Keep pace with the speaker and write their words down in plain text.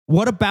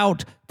What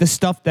about the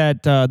stuff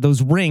that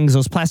those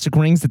plastic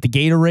rings that the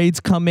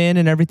Gatorades come in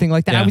and everything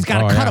like that? I always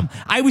got to cut them.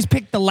 I always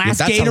pick the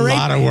last Gatorade. That's a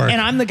lot of work. And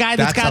I'm the guy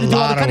that's got to do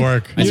all the cutting.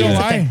 Work. You know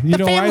why? You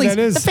know why that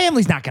is? The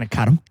family's not going to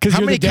cut them. Because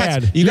how many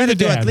cuts? You got to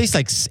do at least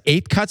like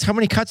 8 cuts. How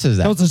many cuts is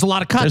that? There's a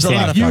lot of cuts. There's a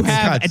lot of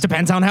cuts. It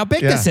depends on how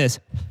big this is.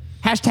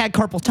 Hashtag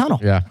carpal tunnel.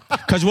 Yeah.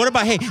 Because what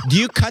about, do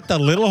you cut the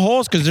little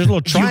holes? Because there's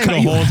little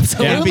triangle holes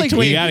in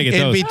between, you gotta get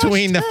those. in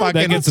between the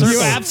fucking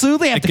You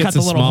absolutely have to cut the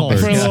little holes.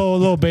 For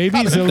little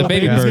babies, the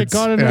baby birds get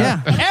caught in there.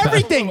 Yeah.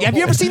 Everything. Have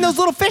you ever seen those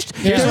little fish?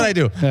 Here's what I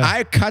do.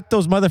 I cut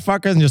those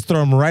motherfuckers and just throw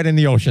them right in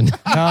the ocean.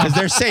 Because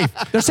they're safe.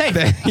 They're safe.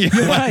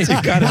 You're right.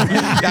 You got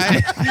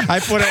it. I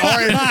put it,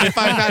 or if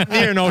I'm not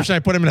near an ocean, I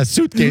put them in a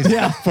suitcase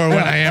for when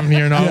I am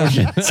near an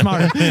ocean.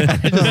 Smarter. I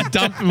just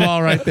dump them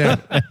all right there.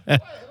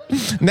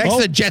 Next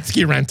to jet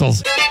ski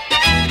rentals.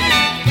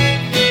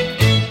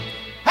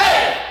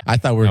 I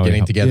thought we were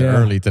getting together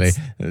early today.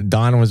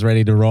 Dawn was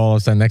ready to roll.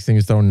 So next thing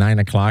is throwing 9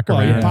 o'clock.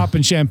 Well, you're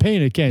popping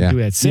champagne. It can't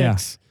do at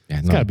 6. Yeah,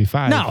 it's got to be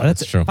 5. No,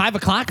 that's true. 5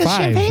 o'clock is 5,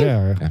 champagne?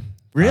 yeah.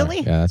 Really?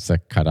 Yeah, that's a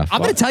cutoff.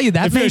 I'm going to tell you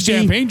that if you're a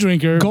champagne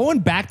drinker. Going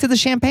back to the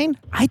champagne,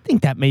 I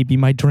think that may be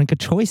my drink of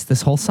choice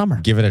this whole summer.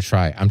 Give it a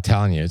try. I'm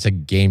telling you, it's a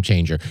game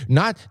changer.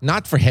 Not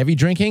for heavy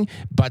drinking,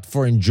 but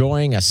for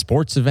enjoying a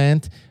sports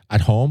event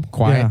at home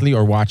quietly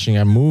or watching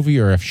a movie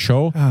or a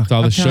show. It's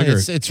all the sugar.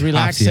 It's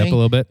relaxing. Up a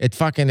little bit. It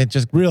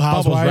just Real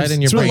bubbles Housewives. right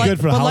in your It's really brain. good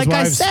for But Housewives.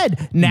 like I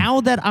said,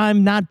 now that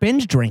I'm not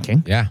binge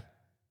drinking,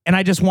 and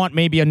I just want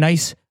maybe a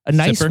nice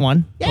Sipper.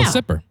 one, A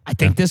sipper. I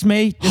think this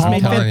may fit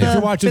telling you. the, If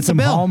you're watching fit the some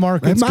bill.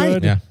 Hallmark, It it's might.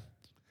 good. Yeah.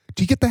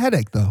 Do you get the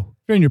headache though?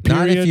 If you're in your Not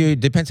period. if you,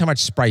 depends how much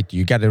Sprite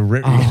you got to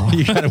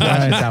you got to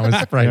watch it down with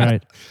Sprite.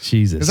 Right.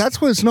 Jesus. Because that's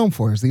what it's known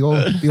for, is the old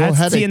headache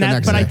Seeing the that,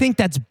 next but day. I think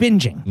that's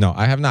binging. No,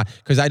 I have not.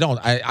 Because I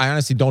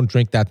honestly don't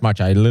drink that much.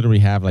 I literally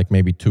have like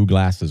maybe 2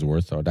 glasses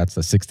worth. So that's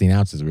the 16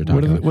 ounces we were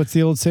talking about. What's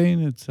the old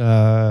saying? It's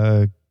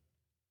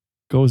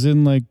goes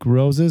in like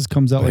roses,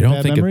 comes out I like don't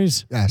bad think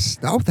memories. Yes.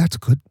 Oh, that's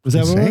good. Was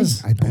that good what it saying.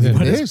 was? I believe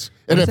What it is- is.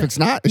 And if it's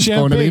not, it's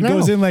going to be Champagne now.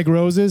 goes in like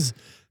roses,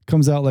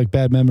 comes out like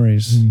bad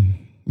memories.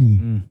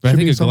 But I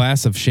think a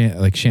glass of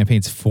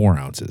champagne's 4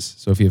 ounces.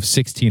 So if you have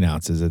 16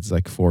 ounces, it's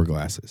like 4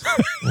 glasses.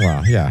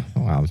 Well, yeah.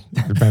 Well,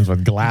 depends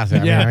what glass. I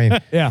mean,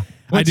 Yeah.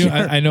 I do.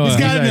 I know. He's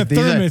got it in a these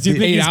are- thermos. You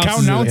think 8 he's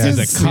counting ounces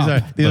ounces? is a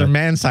cup. these are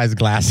man-sized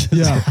glasses.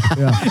 Yeah.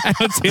 I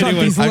don't see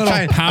anyone these little-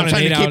 I'm pounding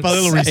trying to keep a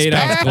little 8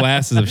 ounce respect.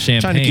 glasses of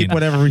champagne. Trying to keep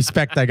whatever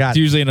respect I got. It's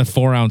usually in a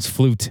 4 ounce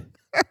flute.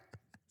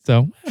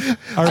 So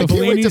Are I can't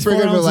wait to Bellinis bring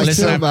 4 him to, like, ounces?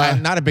 Listen, some,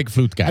 I'm not a big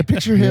flute guy. I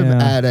picture him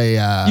at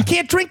a. You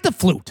can't drink the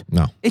flute.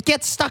 No. It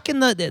gets stuck in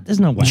the. There's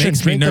no way. You shouldn't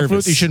Makes me drink the flute.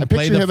 nervous. You I shouldn't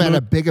play picture the him at flute.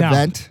 a big No,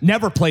 event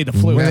never play the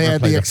flute. where they Never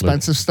had play the the flute.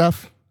 expensive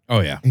stuff, oh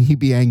yeah. and he'd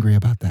be angry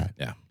about that.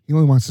 Yeah. He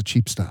only wants the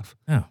cheap stuff.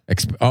 Oh.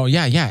 Oh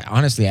yeah.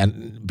 Honestly,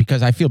 and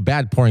because I feel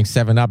bad pouring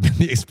 7-Up in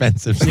the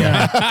expensive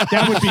stuff.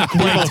 That would be People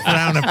great.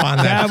 frown upon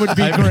that. That would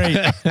be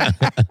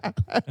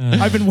great.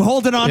 I've been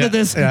holding on to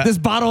this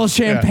bottle of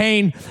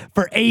champagne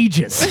for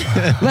ages.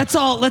 Let's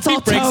all He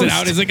breaks toast. it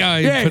out. He's like, oh,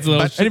 he puts a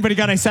little. Anybody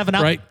got any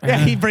 7-Up? Right. Yeah,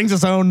 he brings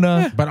his own.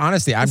 But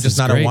honestly, I'm This just is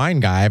not great. a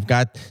wine guy. I've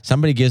got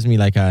somebody gives me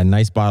like a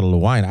nice bottle of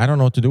wine. I don't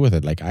know what to do with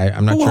it. Like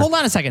I'm not Oh, sure. hold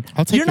on a second.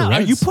 I'll take You're your not.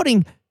 Are you reds.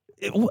 putting?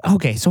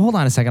 Okay, so hold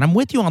on a second. I'm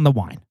with you on the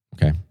wine.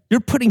 Okay. You're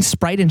putting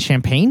Sprite in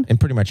champagne. And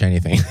pretty much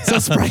anything. So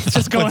Sprite's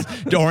just going.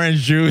 Orange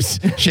juice,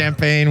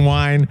 champagne,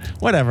 wine,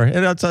 whatever.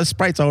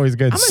 Sprite's always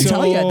good. I'm gonna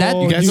tell you that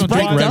You guys don't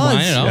Sprite drink red does.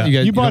 wine at all?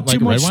 Yeah. You bought don't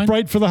too like much red wine?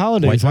 Sprite for the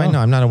holidays. White wine? huh? No,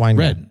 I'm not a wine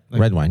Red. guy.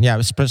 Red wine. Yeah,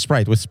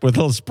 Sprite with a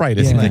little Sprite,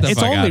 isn't Get it? the It's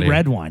fuck outta only here.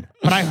 red wine,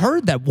 but I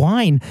heard that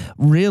wine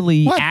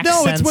really What?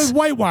 accents. No, it's with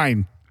white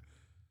wine.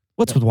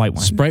 What's with white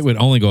wine? Sprite would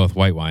only go with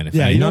white wine. If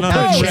Yeah, anything. you No, don't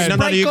no, put no. red. No,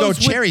 Sprite you go goes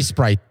with- cherry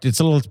Sprite. It's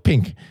a little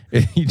pink.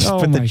 You just Oh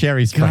put the my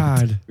cherry Sprite.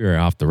 God. We were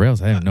off the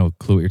rails. I have no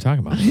clue what you're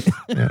talking about.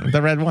 Yeah,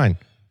 the red wine.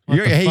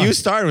 You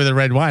started with a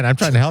red wine. I'm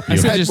trying to help you.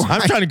 said just-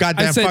 I'm trying to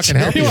goddamn I said fucking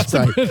help you.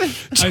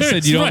 I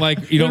said you don't like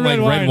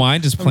red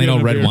wine, just plain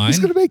old red wine. He's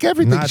going to make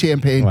everything Not-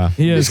 champagne. well,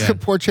 He He's going to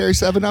pour cherry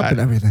 7-Up and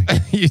everything.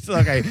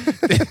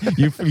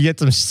 you get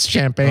some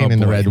champagne Oh, in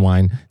the boy. red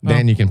wine,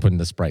 then you can put in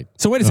the Sprite.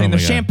 So wait a second. my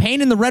There's God.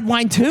 champagne in the red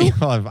wine too?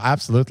 Oh,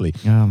 absolutely.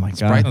 Oh my god.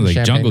 Sprite and Like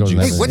champagne jungle goes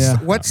juice. together.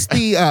 Wait,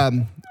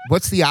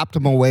 what's the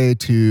optimal way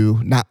to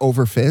not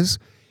over fizz?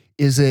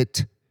 Is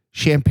it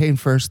champagne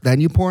first,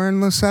 then you pour in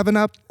the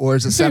 7-Up, or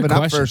is it a good 7-Up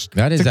question. first?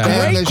 That is It's a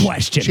a great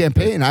question.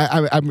 Champagne.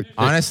 I'm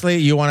honestly,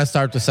 you want to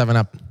start with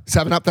 7-Up.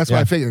 7-Up. That's what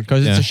I figured.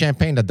 Because it's Yeah. a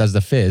champagne that does the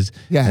fizz.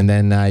 Yeah. And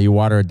then you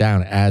water it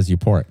down as you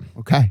pour it.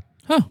 Okay.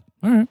 Oh,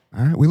 all right.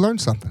 All right. We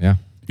learned something. Yeah.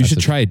 You should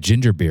try a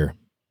ginger beer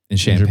in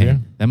champagne. beer?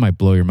 That might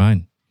blow your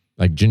mind.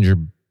 Like ginger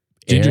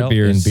ale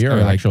beers in beer or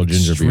are like actual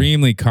ginger beer.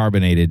 extremely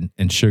carbonated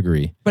and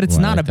sugary. But it's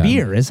Well, not a like that.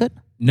 beer, is it?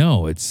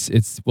 No, it's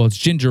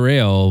ginger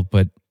ale,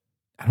 but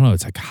I don't know.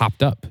 It's like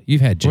hopped up. You've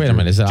had ginger, Wait a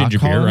minute, is it ginger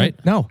alcohol beer, in right?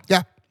 it? No.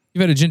 Yeah. You've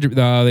had a ginger.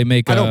 They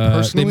make. I don't they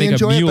personally make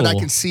enjoy a it, mule. but I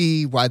can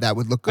see why that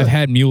would look good. I've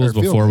had mules or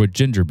feel before good. with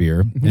ginger beer,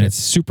 and it's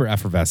super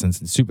effervescent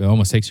and super. It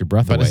almost takes your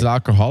breath But away. is it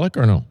alcoholic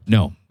or no?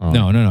 No.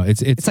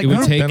 It's It's like it would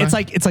root, take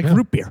it's like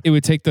root beer. it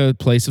would take the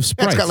place of Yeah,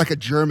 Sprite. it's got like a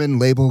German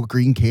label,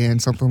 green can,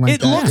 something like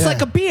It that. looks Yeah.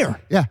 like a beer.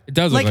 Yeah. It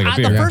does look Like, like a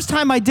beer. the yeah. first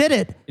time I did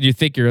it, And you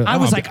think you're. I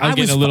was like, I'm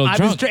getting a little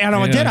drunk. and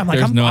I did. I'm like,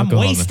 there's I'm no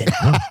alcohol in it. wasted.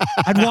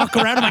 I'd walk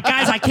around. I'm like,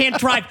 guys, I can't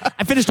drive.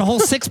 I finished a whole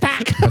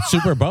 6-pack. But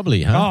super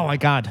bubbly, huh? Oh my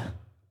god,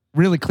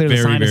 really clear the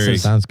Very, sinuses. very.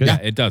 Sounds good. Yeah,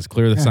 it does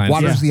clear the sinuses.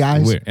 Waters the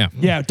eyes. Weird. Yeah.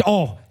 Yeah.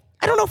 Oh,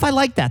 I don't know if I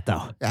like that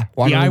though. Yeah.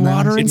 The eye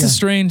watering. It's a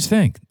strange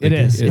thing. It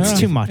is. It's Yeah.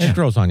 too much. It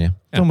grows on you.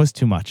 It's almost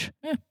too much.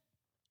 Yeah.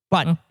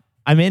 But Oh.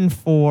 I'm in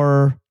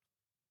for.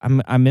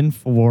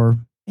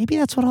 Maybe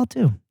that's what I'll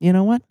do. You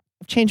know what?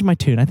 I've changed my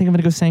tune. I think I'm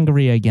gonna go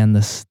sangria again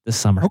this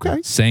summer. Okay.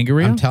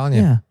 Sangria. I'm telling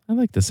you. Yeah. I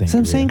like the sangria.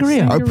 Some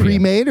sangria. Are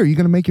pre-made or are you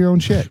going to make your own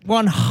shit?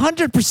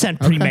 100%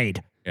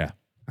 pre-made. Yeah.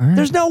 All right.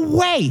 There's no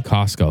way.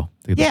 Costco.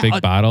 The Yeah,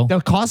 big bottle. The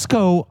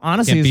Costco,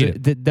 honestly,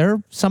 Can't beat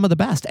they're some of the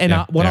best. And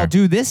Yeah, what they I'll are.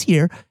 do this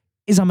year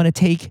is I'm going to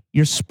take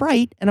your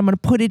Sprite and I'm going to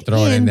put it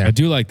Throw it in there. I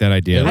do like that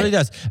idea. It really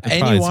does. probably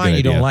Any is a wine good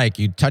you don't idea. like,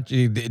 you touch.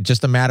 It's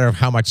just a matter of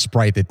how much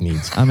Sprite it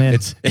needs. I'm in.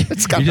 It's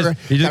gotta you gotta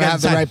gotta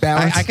have the decide. right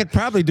balance. I could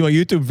probably do a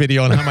YouTube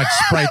video on how much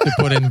Sprite to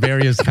put in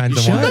various kinds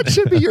of wine. That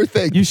should be your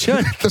thing. You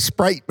should. The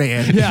Sprite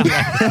man. Yeah.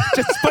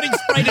 Just putting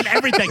Sprite in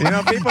everything.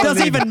 people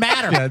Doesn't need- even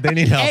matter. Yeah, they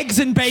need help. Eggs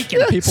and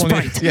bacon. People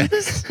Sprite.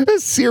 need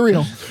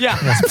Cereal. Yeah.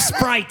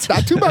 Sprite.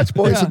 Not too much,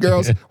 boys and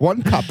girls.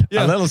 1 cup.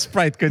 a little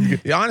Sprite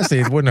could. Honestly,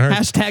 it wouldn't hurt.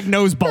 Hashtag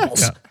nose bubbles.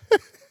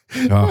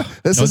 Oh.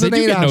 This No, is they an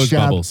do get 8-ounce nose job.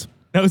 bubbles.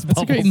 Nose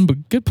That's a bubbles.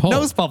 good poll.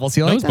 Nose bubbles.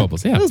 You like Nose that?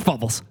 bubbles, yeah. Nose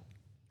bubbles.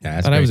 Yeah, I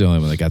that's thought I was great. the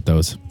only one that got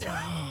those.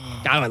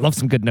 God, I love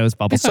some good nose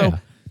bubbles. Yeah. So,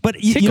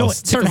 but you know what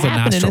Tickles started the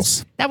happening is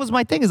nostrils. that was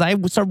my thing. Is I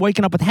started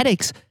waking up with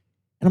headaches,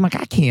 and I'm like,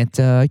 I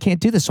can't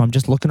do this. So I'm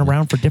just looking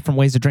around for different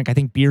ways to drink. I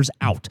think beer's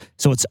out,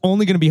 so it's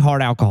only going to be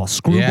hard alcohol.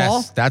 Screwball.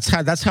 Yes,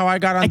 that's how I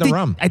got on the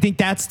rum. I think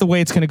that's the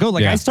way it's going to go.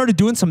 Like Yeah. I started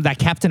doing some of that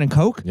Captain and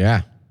Coke.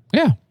 Yeah.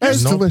 Yeah.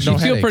 It's No- delicious. no You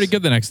feel headaches. pretty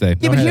good the next day.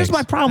 Yeah, but here's headaches.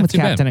 my problem with Not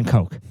too bad. Captain and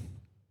Coke.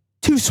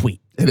 Too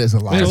sweet. It is a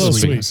lot It's of a little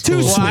sweet. sweet.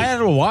 Too Well, sweet. I add a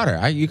little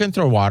water. You can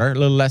throw water, a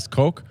little less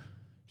Coke,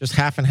 just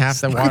half and half.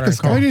 That water and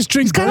Why Coke. just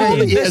drink got all Coke?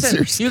 the Listen,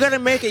 answers. you gotta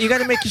make it. You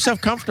gotta make yourself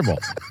comfortable.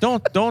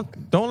 Don't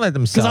let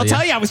them sell Because I'll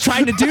tell you, I was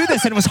trying to do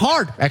this and it was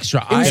hard.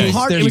 extra It was ice.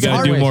 hard- There's it You was got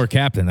hard to do ways. more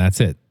Captain. That's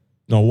it.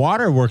 No,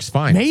 water works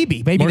fine.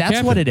 Maybe More that's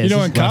Captain. what it is. You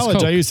know, in Less college,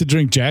 Coke. I used to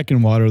drink Jack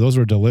and water. Those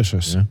were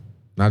delicious. Yeah.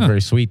 Not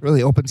very sweet.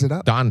 Really opens it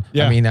up. Don,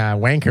 Yeah.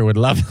 Wanker would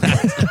love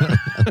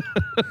that.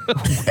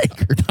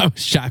 That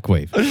was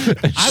Shockwave.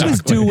 I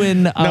was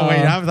doing. No,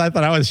 wait, I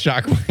thought I was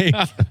Shockwave.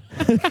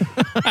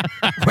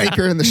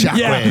 Wanker in the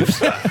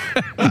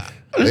shockwave.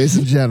 Ladies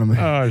and gentlemen.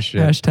 Oh,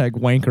 shit. hashtag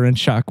wanker and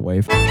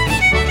shockwave.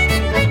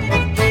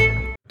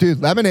 Dude,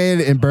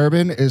 lemonade and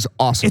bourbon is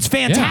awesome. It's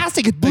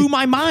fantastic. It blew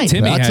my mind.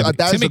 Timmy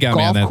That's Timmy a got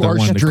me on golf that. The course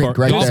one, the drink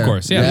right golf there.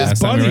 course. Yeah. Yeah. last His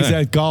time we were buddies there.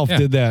 at golf Yeah.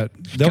 did that.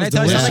 That Can I was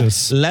tell you delicious.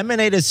 something?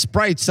 Lemonade is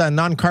Sprite's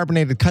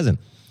non-carbonated cousin.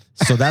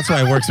 So that's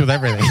why it works with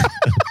everything.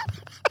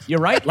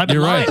 You're right. Lemon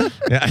You're lime. right.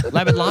 Yeah.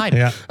 Lemon lime.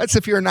 Yeah. That's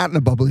if you're not in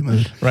a bubbly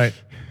mood. Right.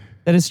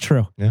 That is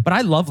true. Yeah. But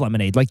I love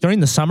lemonade. Like during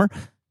the summer,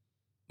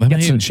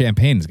 Lemonade some- and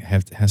champagne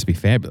has to be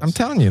fabulous. I'm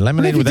telling you,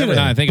 lemonade with If you did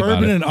everything. I think about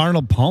bourbon it. and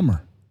Arnold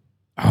Palmer.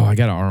 Oh, I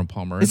got an Arnold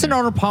Palmer. in isn't there.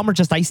 Arnold Palmer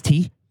just iced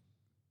tea?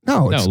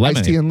 No, it's iced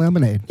lemonade. tea and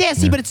lemonade. Yeah,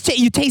 see, but it's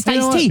you taste You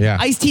know iced tea. what? Yeah.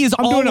 Iced tea is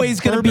I'm doing a always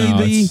going to be bourbon.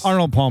 No, the. it's-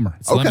 Arnold Palmer.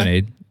 It's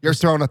lemonade. You're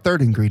throwing a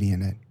third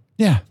ingredient in.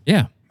 Yeah.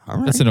 Yeah. All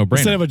That's right. a no-brainer.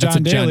 Instead of a That's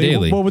John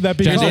Daly, what would that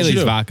be John called? Daly's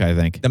Shoot. vodka, I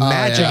think. The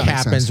magic yeah, makes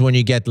happens sense. when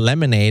you get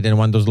lemonade and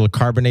one of those little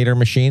carbonator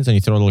machines and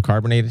you throw a little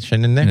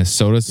carbonation in there. And a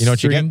soda You know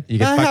what you stream. get? You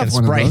get I fucking have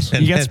one of Sprite. those.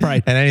 And, You get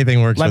Sprite. And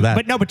anything works with that.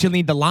 But no, but you'll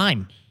need the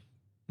lime.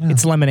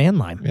 It's lemon and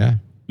lime. Yeah,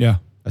 Yeah.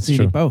 that's So you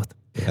true. need both.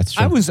 That's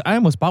true. I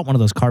almost bought one of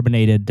those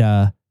carbonated.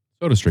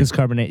 Soda stream. This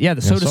carbonate. Yeah,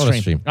 the soda, Soda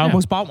stream. Stream. I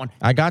almost bought one.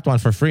 I got one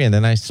for free and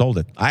then I sold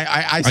it. I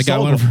got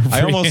sold one for free.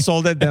 I almost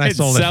sold it, then I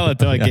sold it. Sell it.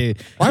 Till I Yeah. gave,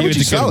 Why gave would it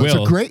you to sell it?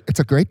 Goodwill. It's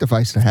a great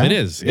device to have. It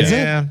is. Is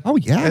Yeah. it? Oh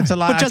yeah. It's a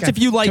lot. But just if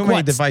you like too many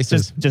what?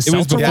 devices. Just It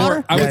was seltzer before.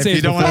 water? I would Yeah, say if you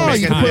it's don't wanna before Oh,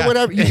 make you it- can put yeah.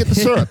 whatever. You get the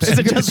syrups. Is it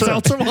You get just the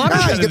syrups. seltzer water?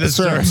 No, you get the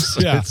syrups.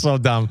 Yeah. It's so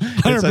dumb.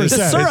 100%. It's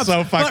The syrups. It's so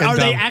but fucking are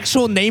they dumb.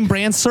 actual name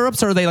brand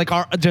syrups or are they like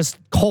just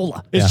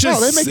cola? It's Yeah.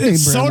 just No, they make name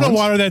it's brand soda ones.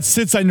 water that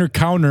sits on your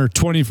counter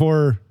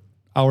 24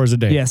 hours a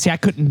day. Yeah, see, I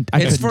couldn't.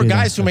 It's for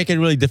guys who make it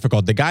really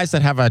difficult. The guys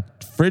that have a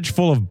fridge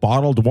full of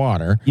bottled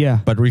water, Yeah.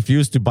 but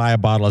refuse to buy a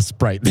bottle of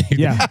Sprite.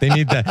 Yeah. they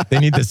need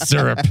the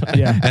syrup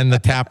Yeah. and the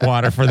tap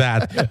water for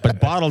that.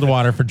 But bottled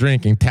water for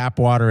drinking, tap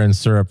water and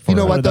syrup for You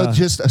know what though? the-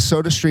 Just a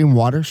soda stream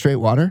water, straight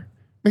water,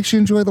 makes you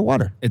enjoy the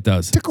water. It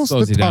does. Tickles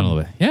Slows the you down a tongue.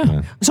 little bit.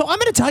 Yeah. So I'm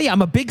going to tell you,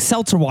 I'm a big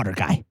seltzer water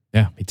guy.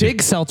 Yeah. Me too.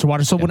 Big seltzer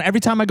water. So when every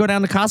time I go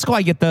down to Costco,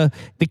 I get the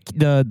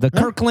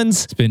Kirkland's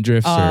Spin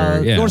drifts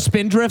or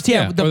Spindrift.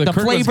 Yeah, Or the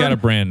Kirkland's flavor. got a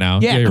brand now.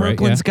 Yeah, you're right,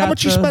 Kirkland's got How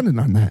much you the- spending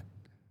on that?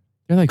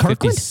 They're like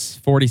Kirkland? 50,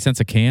 40 cents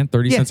a can,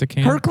 30 Yeah, cents a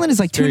can. Kirkland is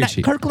like It's very two.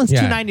 cheap. Kirkland's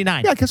Yeah.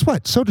 $2.99. Yeah, guess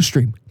what? Soda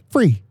stream,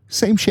 Free.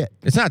 Same shit.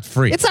 It's not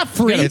free. It's not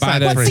free. gotta buy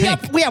that What's the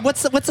tank.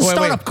 what's the Wait,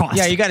 startup cost?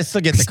 Yeah, you got to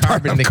still get the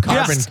carbon. The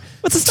carbon. Yes.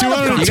 What's the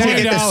startup You cost? got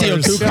to get the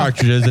CO2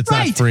 cartridges. It's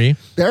Right. not free.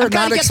 They're I've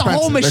gotta not get the expensive.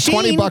 whole They're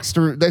machine. $20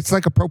 to. It's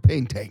like a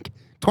propane tank.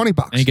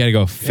 $20. And you got to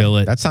go fill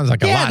it. That sounds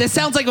like a Yeah, lot. this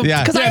sounds like a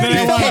Yeah. because I Yeah,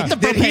 already but hate the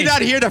Did he propane.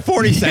 not hear the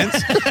 40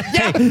 cents?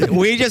 Hey,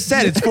 we just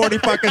said it's 40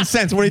 fucking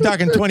cents. What are you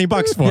talking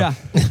 $20 for? Yeah,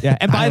 yeah.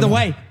 And by the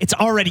way, it's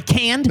already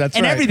canned That's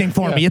and right. everything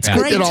for me. It's They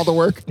great. did all the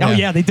work. Oh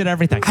yeah, they did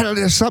everything. I don't know.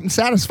 There's something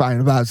satisfying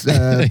about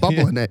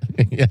bubbling it.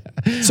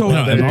 So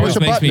No, it Push always a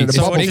makes button me, and the it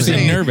bubbles makes me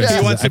come. nervous. Yeah.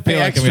 He wants I to pay feel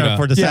like I'm extra gonna-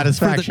 for the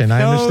satisfaction.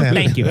 I understand.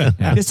 Thank you.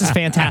 This is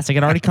fantastic.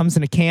 It already comes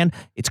in a can.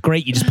 It's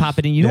great. You just pop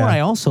it in. You know Yeah. what I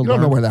also You don't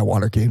know learned? where that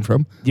water came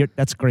from.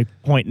 That's a great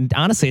point. And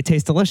honestly, it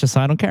tastes delicious, so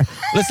I don't care.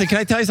 Listen, can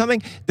I tell you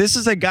something? This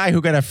is a guy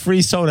who got a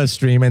free soda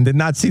stream and did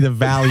not see the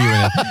value in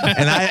it.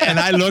 And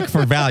I look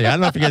for value. I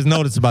don't know if you guys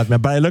noticed about me,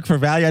 but I look for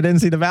value. I didn't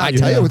see the value. I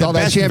tell you, with The all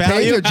that best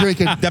champagne you're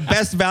drinking. the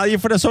best value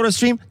for the soda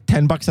stream,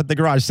 $10 at the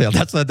garage sale.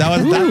 That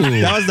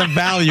was the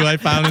value I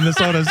found in the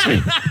soda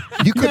stream.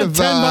 You could have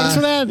 $10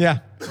 for that? Yeah.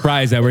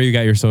 Bri, is that where you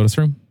got your soda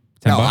stream?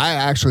 $10? No, I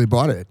actually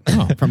bought it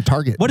from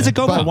Target. What does it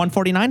go But- for?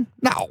 $149?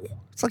 No,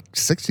 it's like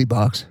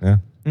 $60. Yeah.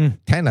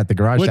 10 at the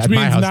garage Which at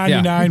my means house.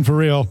 99 for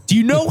real. Do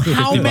you know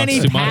how $50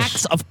 many too much.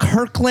 packs of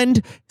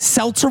Kirkland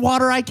seltzer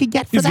water I could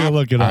get for He's that? going to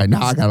look it All up. right,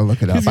 now I gotta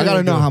look it up. He's I gotta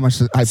gonna know look it how up.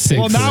 much I paid.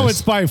 Well, for now this.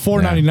 it's by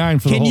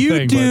 $4.99 for the Can whole you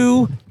thing. but-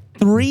 do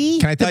 3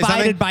 Can I tell you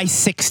divided something? by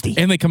 60?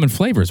 And they come in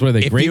flavors. What are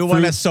they? If you want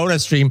a Grapefruit? soda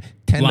stream,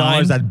 $10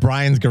 Lime? at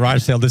Brian's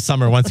garage sale this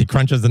summer once he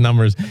crunches the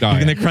numbers. He's yeah.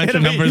 going to crunch the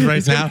numbers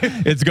right now.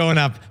 It's going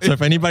up. So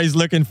if anybody's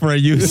looking for a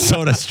used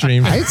soda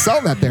stream, I ain't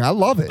selling that thing. I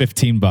love it.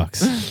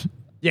 $15.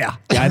 Yeah.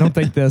 I don't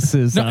think this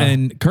is. No,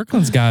 and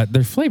Kirkland's got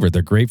their flavor.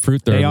 They're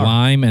grapefruit, they're They are.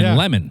 lime, and Yeah.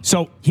 lemon.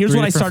 So here's Three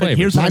what I different started.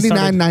 Here's flavors. what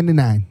I started.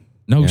 $99.99.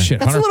 No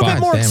shit. That's a little bit $100.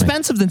 more damn it.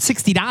 expensive than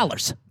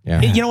 $60.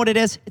 Yeah. You know what it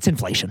is? It's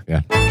inflation.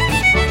 yeah.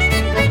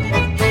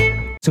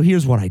 So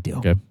here's what I do.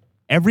 Okay.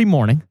 Every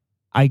morning,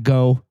 I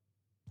go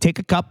take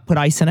a cup, put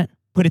ice in it,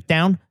 put it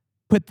down,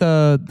 put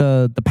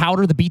the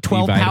powder, the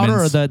B12 powder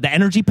or B-vitamins. the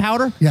energy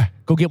powder. Yeah.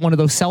 Go get one of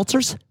those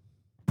seltzers,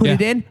 put Yeah.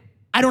 it in.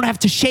 I don't have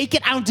to shake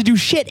it. I don't have to do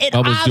shit.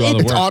 Bubbles do all the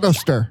It's work. auto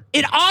stir.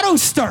 It auto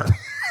stir.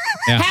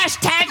 Yeah.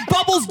 Hashtag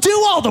bubbles do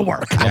all the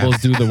work. Bubbles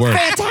do the work.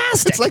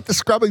 Fantastic. It's like the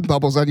scrubbing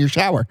bubbles on your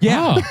shower.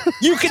 Yeah, Oh.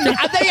 you can.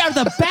 They are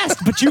the best,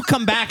 but you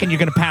come back and you're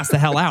going to pass the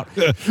hell out.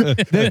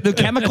 The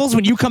chemicals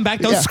when you come back,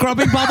 those Yeah.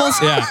 scrubbing bubbles,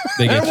 Yeah,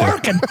 they they're get you.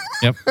 working.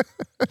 Yep.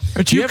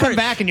 But you come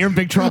back and you're in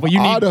big trouble. You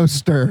need Auto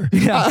stir.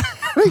 Yeah.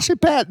 They should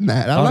patent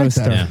that. I auto like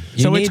stir. that. Yeah.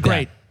 You So it's need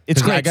great. that. It's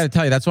 'Cause great. I got to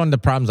tell you, that's one of the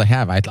problems I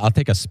have. I'll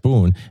take a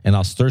spoon and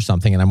I'll stir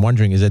something, and I'm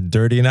wondering, is it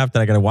dirty enough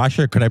that I got to wash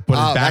it, or could I put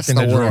Oh, it back that's in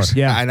the the drawer? worst.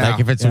 Yeah. I know. Like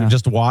if it's Yeah.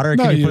 just water,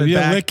 No, can you put you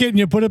it back? lick it and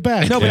you put it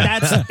back. No, but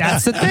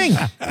that's the thing.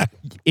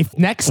 If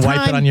next time,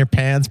 Wipe it on your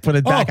pants, put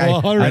it back. I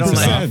don't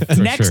 100%. like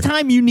for next sure.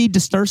 time you need to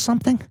stir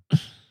something,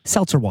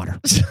 seltzer water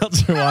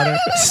Seltzer water.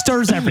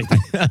 stirs everything.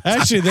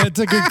 Actually, that's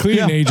a good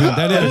cleaning agent.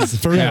 That is,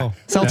 for real.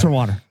 Seltzer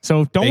water.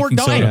 So don't worry. Baking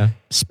Don't soda. Yeah.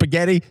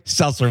 Spaghetti,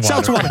 seltzer water.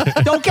 seltzer water.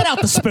 Don't get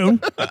out the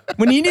spoon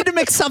when you need to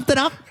mix something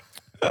up.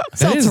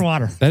 Seltzer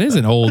water. That's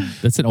an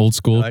old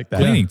school I like that.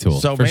 cleaning tool.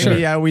 So for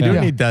maybe sure. we do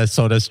Yeah. need the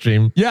soda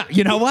stream. Yeah,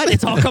 you know what?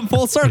 It's all come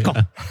full circle.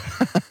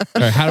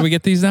 All right, how do we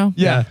get these now?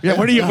 Yeah.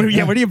 Where do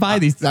you buy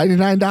these?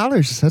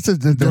 $99. That's a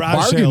the Garage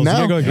bargain sales.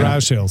 now. You go to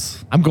garage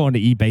sales. I'm going to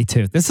eBay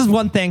too. This is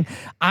one thing.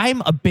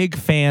 I'm a big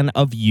fan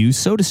of used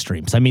soda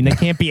streams. I mean, they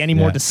can't be any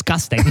more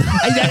disgusting.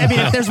 I mean,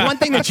 if there's one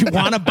thing that you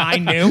want to buy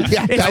new,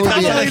 Yeah, it's that would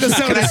be probably it. the Can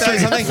soda I tell you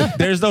stream. something?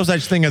 There's no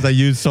such thing as a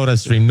used soda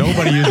stream.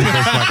 Nobody uses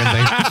those fucking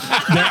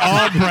things. They're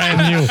all brand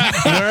new.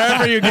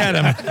 Wherever you get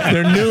them,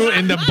 they're new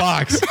in the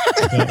box.